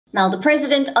Now, the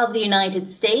President of the United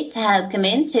States has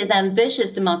commenced his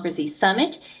ambitious democracy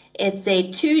summit. It's a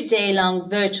 2-day-long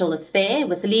virtual affair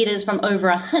with leaders from over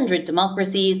 100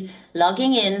 democracies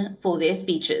logging in for their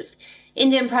speeches.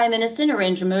 Indian Prime Minister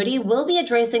Narendra Modi will be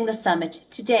addressing the summit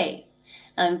today.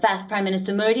 In fact, Prime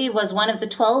Minister Modi was one of the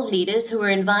 12 leaders who were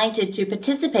invited to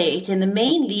participate in the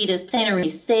main leaders' plenary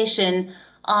session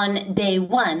on day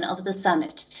one of the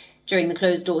summit. During the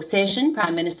closed-door session,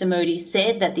 Prime Minister Modi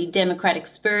said that the democratic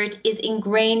spirit is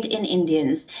ingrained in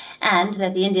Indians and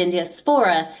that the Indian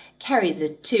diaspora carries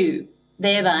it too,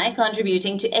 thereby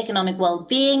contributing to economic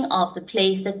well-being of the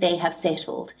place that they have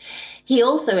settled. He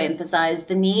also emphasized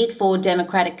the need for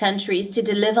democratic countries to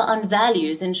deliver on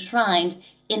values enshrined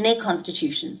in their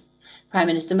constitutions. Prime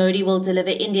Minister Modi will deliver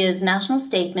India's national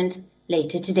statement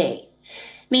later today.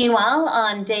 Meanwhile,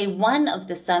 on day one of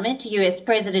the summit, US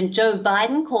President Joe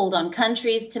Biden called on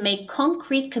countries to make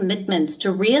concrete commitments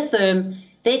to reaffirm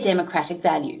their democratic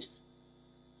values.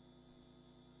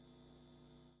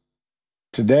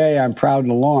 Today, I'm proud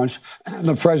to launch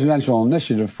the Presidential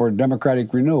Initiative for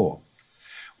Democratic Renewal,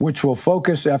 which will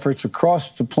focus efforts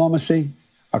across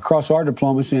our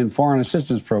diplomacy and foreign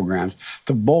assistance programs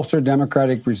to bolster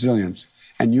democratic resilience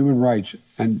and human rights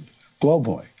and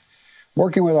globally.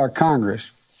 Working with our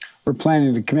Congress, we're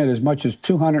planning to commit as much as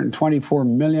 $224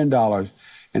 million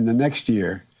in the next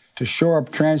year to shore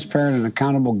up transparent and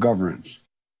accountable governance.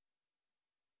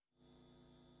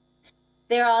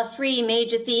 There are three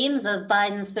major themes of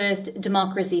Biden's first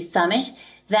democracy summit.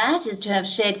 That is to have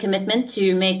shared commitment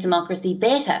to make democracy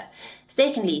better.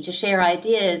 Secondly, to share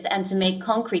ideas and to make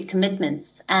concrete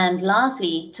commitments. And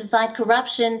lastly, to fight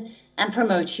corruption and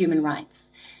promote human rights.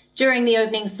 During the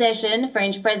opening session,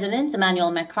 French President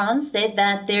Emmanuel Macron said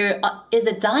that there is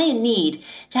a dire need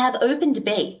to have open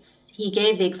debates. He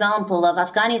gave the example of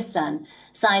Afghanistan,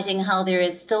 citing how there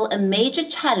is still a major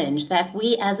challenge that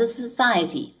we as a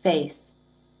society face.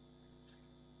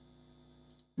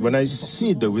 When I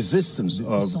see the resistance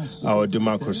of our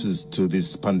democracies to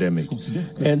this pandemic,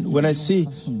 and when I see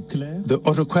the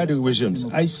autocratic regimes,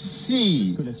 I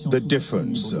see the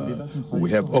difference.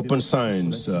 We have open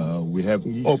science, we have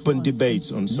open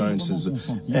debates on sciences,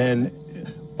 and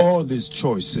all these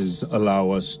choices allow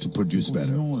us to produce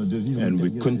better. And we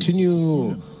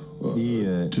continue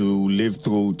to live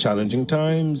through challenging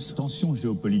times, to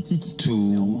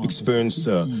experience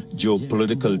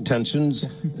geopolitical tensions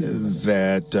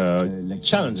that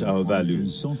challenge our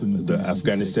values. The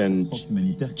Afghanistan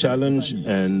challenge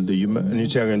and the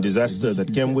humanitarian disaster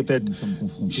that came with it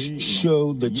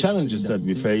show the challenges that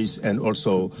we face and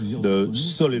also the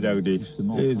solidarity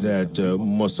that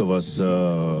most of us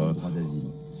are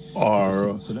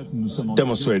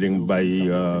demonstrating by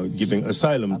giving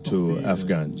asylum to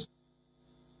Afghans.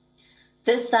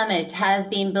 This summit has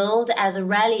been billed as a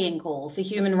rallying call for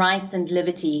human rights and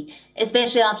liberty,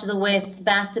 especially after the West's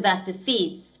back-to-back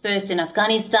defeats, first in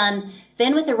Afghanistan,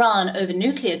 then with Iran over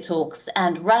nuclear talks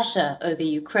and Russia over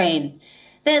Ukraine.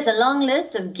 There's a long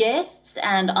list of guests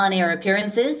and on-air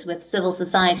appearances with civil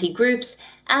society groups,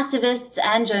 activists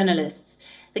and journalists.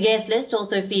 The guest list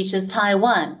also features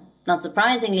Taiwan. Not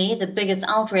surprisingly, the biggest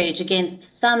outrage against the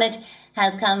summit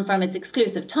has come from its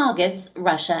exclusive targets,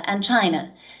 Russia and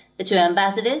China. The two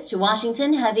ambassadors to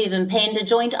Washington have even penned a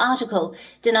joint article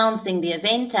denouncing the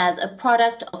event as a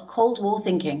product of Cold War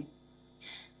thinking.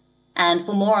 And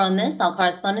for more on this, our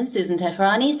correspondent Susan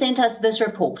Tehrani sent us this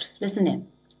report. Listen in.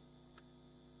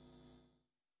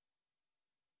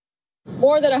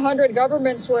 More than 100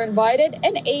 governments were invited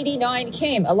and 89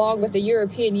 came, along with the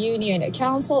European Union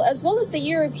Council as well as the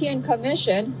European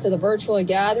Commission, to the virtual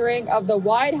gathering of the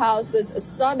White House's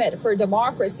Summit for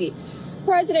Democracy.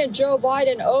 President Joe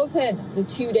Biden opened the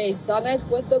two-day summit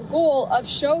with the goal of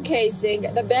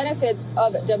showcasing the benefits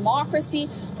of democracy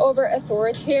over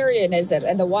authoritarianism.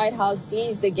 And the White House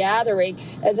sees the gathering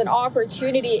as an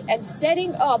opportunity and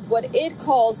setting up what it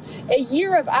calls a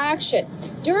year of action,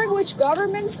 during which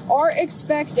governments are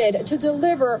expected to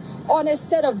deliver on a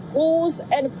set of goals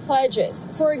and pledges.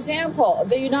 For example,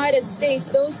 the United States,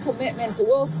 those commitments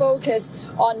will focus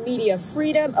on media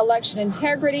freedom, election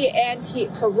integrity,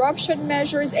 anti-corruption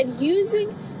measures, and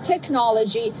using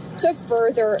technology to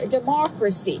further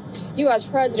democracy. U.S.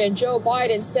 President Joe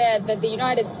Biden said that the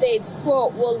United States,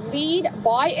 quote, will lead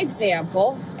by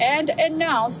example, and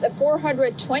announced a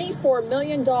 $424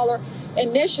 million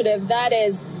initiative that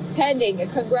is pending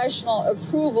congressional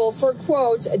approval for,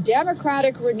 quote,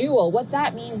 democratic renewal. What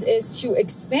that means is to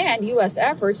expand U.S.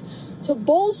 efforts to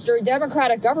bolster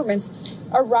democratic governments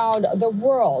around the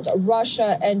world.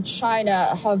 Russia and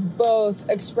China have both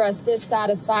expressed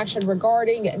dissatisfaction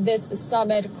regarding this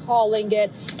summit, calling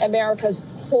it America's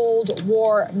Cold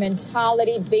War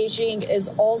mentality. Beijing is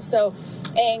also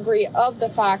angry of the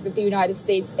fact that the United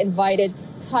States invited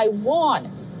Taiwan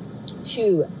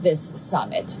to this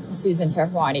summit. Susan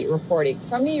Terhwani reporting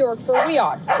from New York for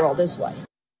WION World this way.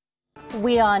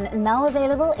 WION now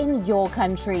available in your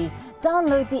country.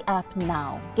 Download the app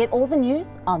now. Get all the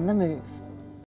news on the move.